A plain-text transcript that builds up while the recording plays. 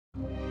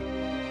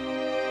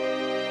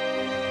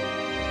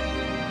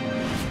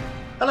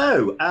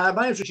Hello,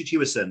 my name is Richard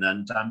Hewison,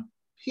 and I'm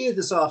here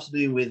this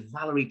afternoon with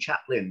Valerie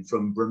Chaplin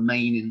from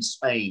Bremain in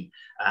Spain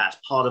as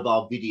part of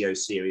our video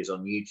series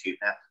on YouTube.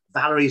 Now,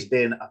 Valerie's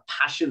been a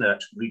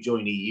passionate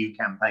Rejoin EU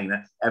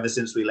campaigner ever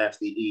since we left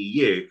the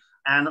EU,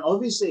 and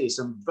obviously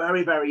some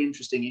very, very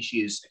interesting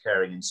issues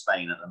occurring in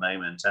Spain at the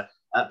moment,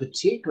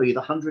 particularly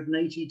the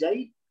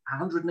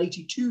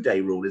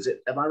 182-day rule. Is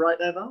it? Am I right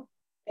there, Val?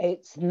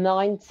 It's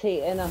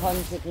 90 in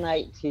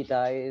 180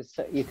 days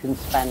that you can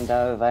spend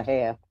over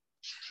here.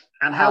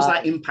 And how's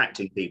that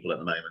impacting people at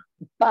the moment?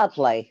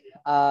 Badly,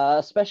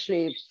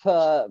 especially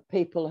for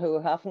people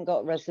who haven't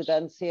got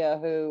residencia,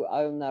 who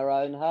own their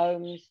own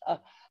homes,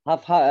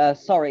 have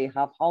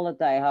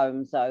holiday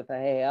homes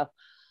over here.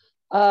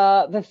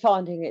 They're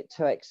finding it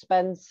too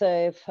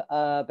expensive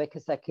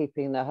because they're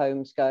keeping their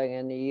homes going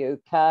in the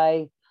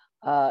UK,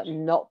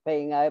 not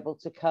being able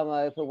to come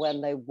over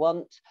when they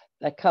want.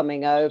 They're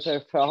coming over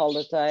for a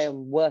holiday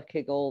and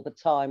working all the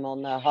time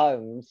on their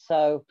homes.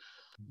 So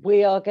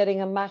we are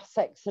getting a mass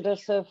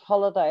exodus of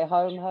holiday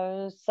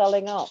homeowners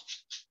selling up.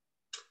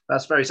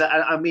 That's very sad.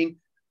 I mean,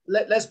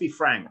 let's be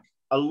frank.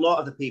 A lot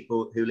of the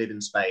people who live in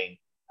Spain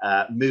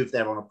moved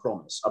there on a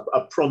promise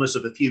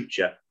of a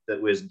future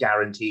that was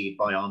guaranteed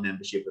by our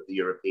membership of the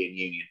European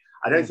Union.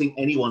 I don't think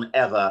anyone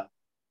ever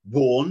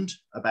warned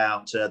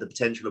about the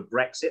potential of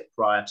Brexit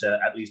prior to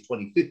at least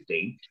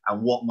 2015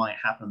 and what might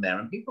happen there.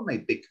 And people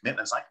made big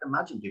commitments. I can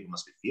imagine people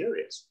must be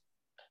furious.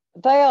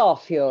 They are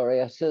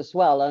furious as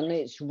well, and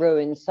it's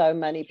ruined so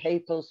many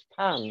people's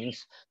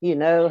plans, you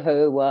know,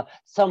 who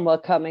some were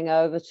coming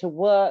over to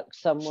work,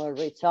 some were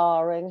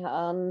retiring,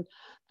 and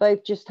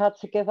they've just had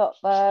to give up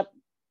what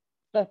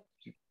they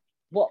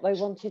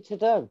wanted to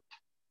do.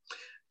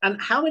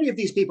 And how many of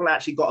these people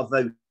actually got a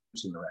vote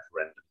in the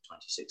referendum in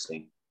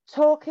 2016?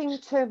 Talking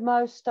to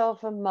most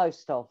of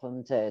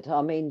them did.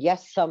 I mean,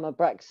 yes, some are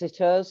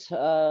Brexiters,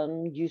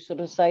 and you sort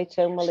of say to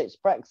them, well, it's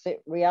Brexit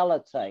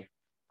reality.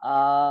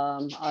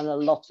 And a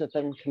lot of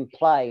them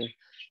complain.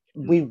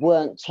 We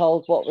weren't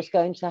told what was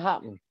going to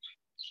happen.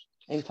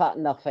 In fact,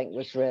 nothing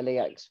was really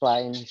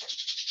explained.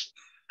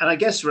 And I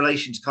guess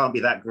relations can't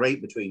be that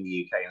great between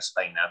the UK and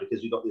Spain now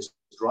because we've got this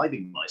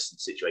driving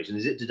license situation.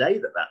 Is it today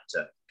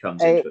that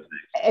comes into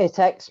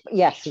effect?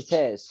 Yes, it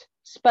is.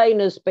 Spain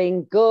has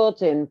been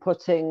good in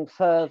putting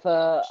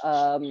further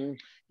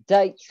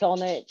dates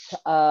on it.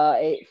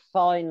 It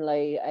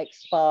finally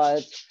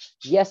expired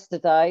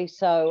yesterday,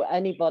 so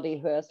anybody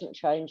who hasn't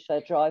changed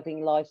their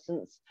driving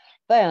license,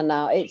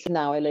 it's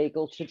now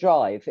illegal to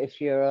drive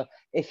if you're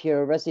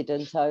a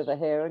resident over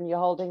here and you're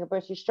holding a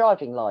British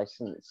driving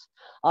license.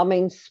 I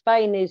mean,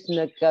 Spain is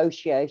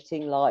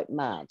negotiating like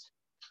mad.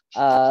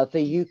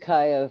 The UK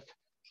have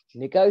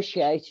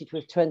negotiated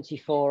with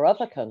 24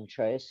 other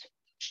countries.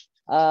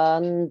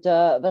 And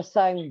they're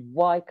saying,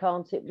 why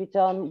can't it be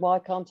done? Why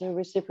can't a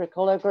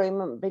reciprocal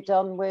agreement be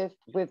done with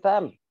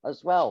them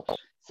as well?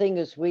 Seeing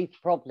as we've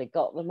probably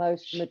got the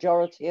most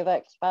majority of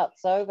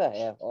expats over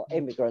here, or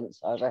immigrants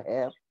over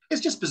here.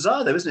 It's just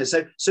bizarre though, isn't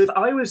it? So if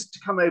I was to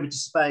come over to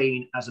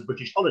Spain as a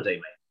British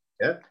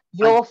holidaymaker,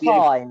 you're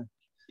fine.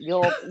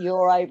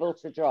 You're able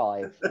to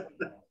drive.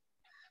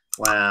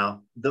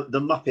 Wow,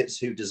 the Muppets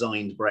who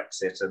designed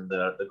Brexit and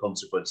the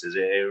consequences,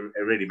 it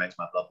really makes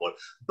my blood boil.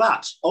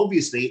 But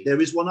obviously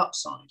there is one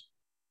upside.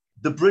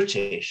 The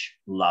British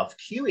love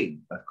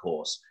queuing, of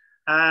course.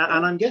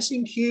 And I'm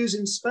guessing queues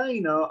in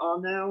Spain are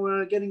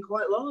now getting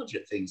quite large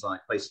at things like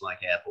places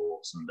like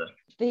airports. And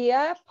the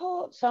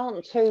airports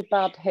aren't too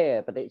bad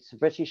here, but it's the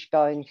British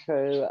going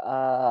through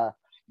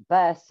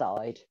their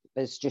side.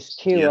 There's just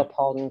queue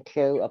upon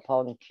queue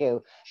upon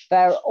queue.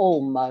 They're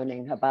all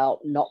moaning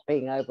about not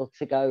being able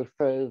to go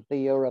through the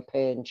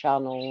European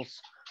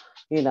channels,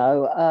 you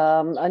know.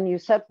 And you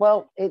said,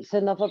 well, it's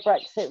another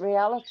Brexit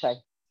reality.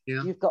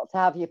 Yeah. You've got to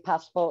have your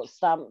passport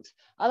stamped.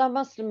 And I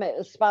must admit,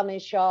 the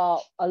Spanish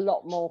are a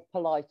lot more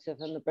politer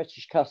than the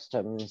British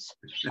customs.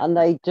 And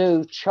they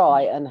do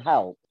try and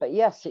help. But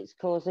yes, it's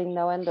causing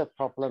no end of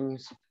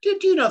problems. Do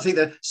you not think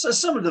that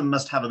some of them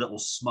must have a little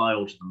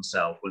smile to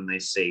themselves when they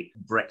see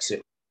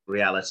Brexit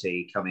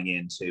reality coming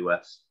into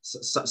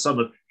some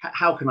of,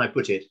 how can I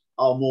put it,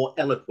 our more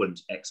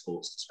eloquent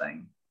exports to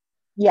Spain?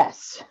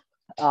 Yes.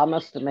 I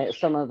must admit,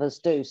 some of us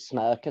do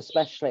smirk,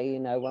 especially, you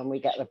know, when we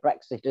get the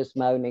Brexiters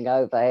moaning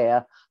over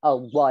here,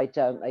 oh, why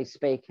don't they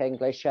speak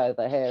English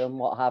over here and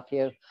what have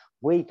you.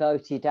 We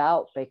voted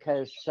out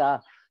because,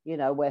 you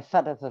know, we're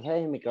fed up of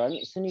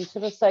immigrants. And you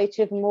sort of say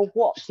to them, well,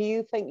 what do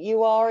you think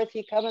you are if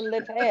you come and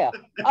live here?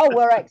 Oh,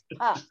 we're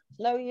expats.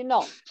 No, you're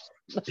not.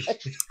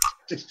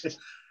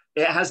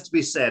 It has to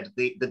be said,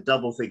 the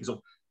double things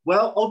of,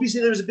 well, obviously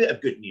there is a bit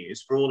of good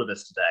news for all of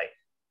us today.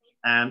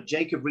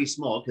 Jacob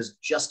Rees-Mogg has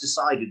just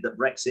decided that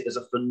Brexit is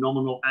a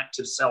phenomenal act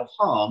of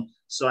self-harm,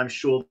 so I'm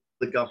sure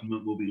the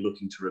government will be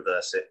looking to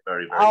reverse it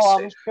very, very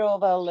soon. I'm sure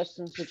they'll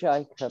listen to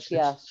Jacob,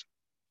 yes.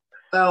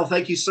 Well,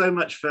 thank you so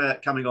much for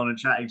coming on and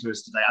chatting to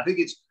us today. I think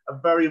it's a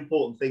very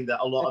important thing that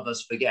a lot of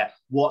us forget,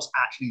 what's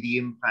actually the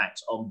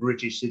impact on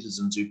British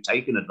citizens who've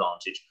taken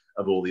advantage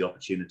of all the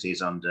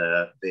opportunities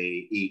under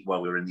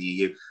while we're in the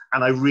EU.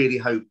 And I really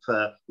hope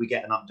we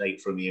get an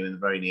update from you in the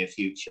very near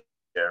future,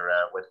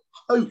 when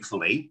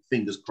hopefully,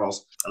 fingers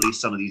crossed, at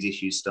least some of these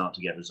issues start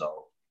to get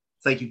resolved.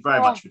 Thank you very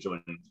much for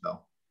joining us,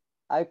 Phil.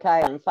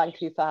 Okay, and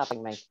thank you for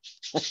having me.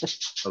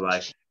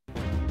 Bye-bye.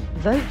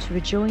 Vote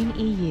Rejoin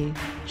EU.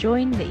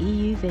 Join the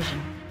EU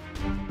vision.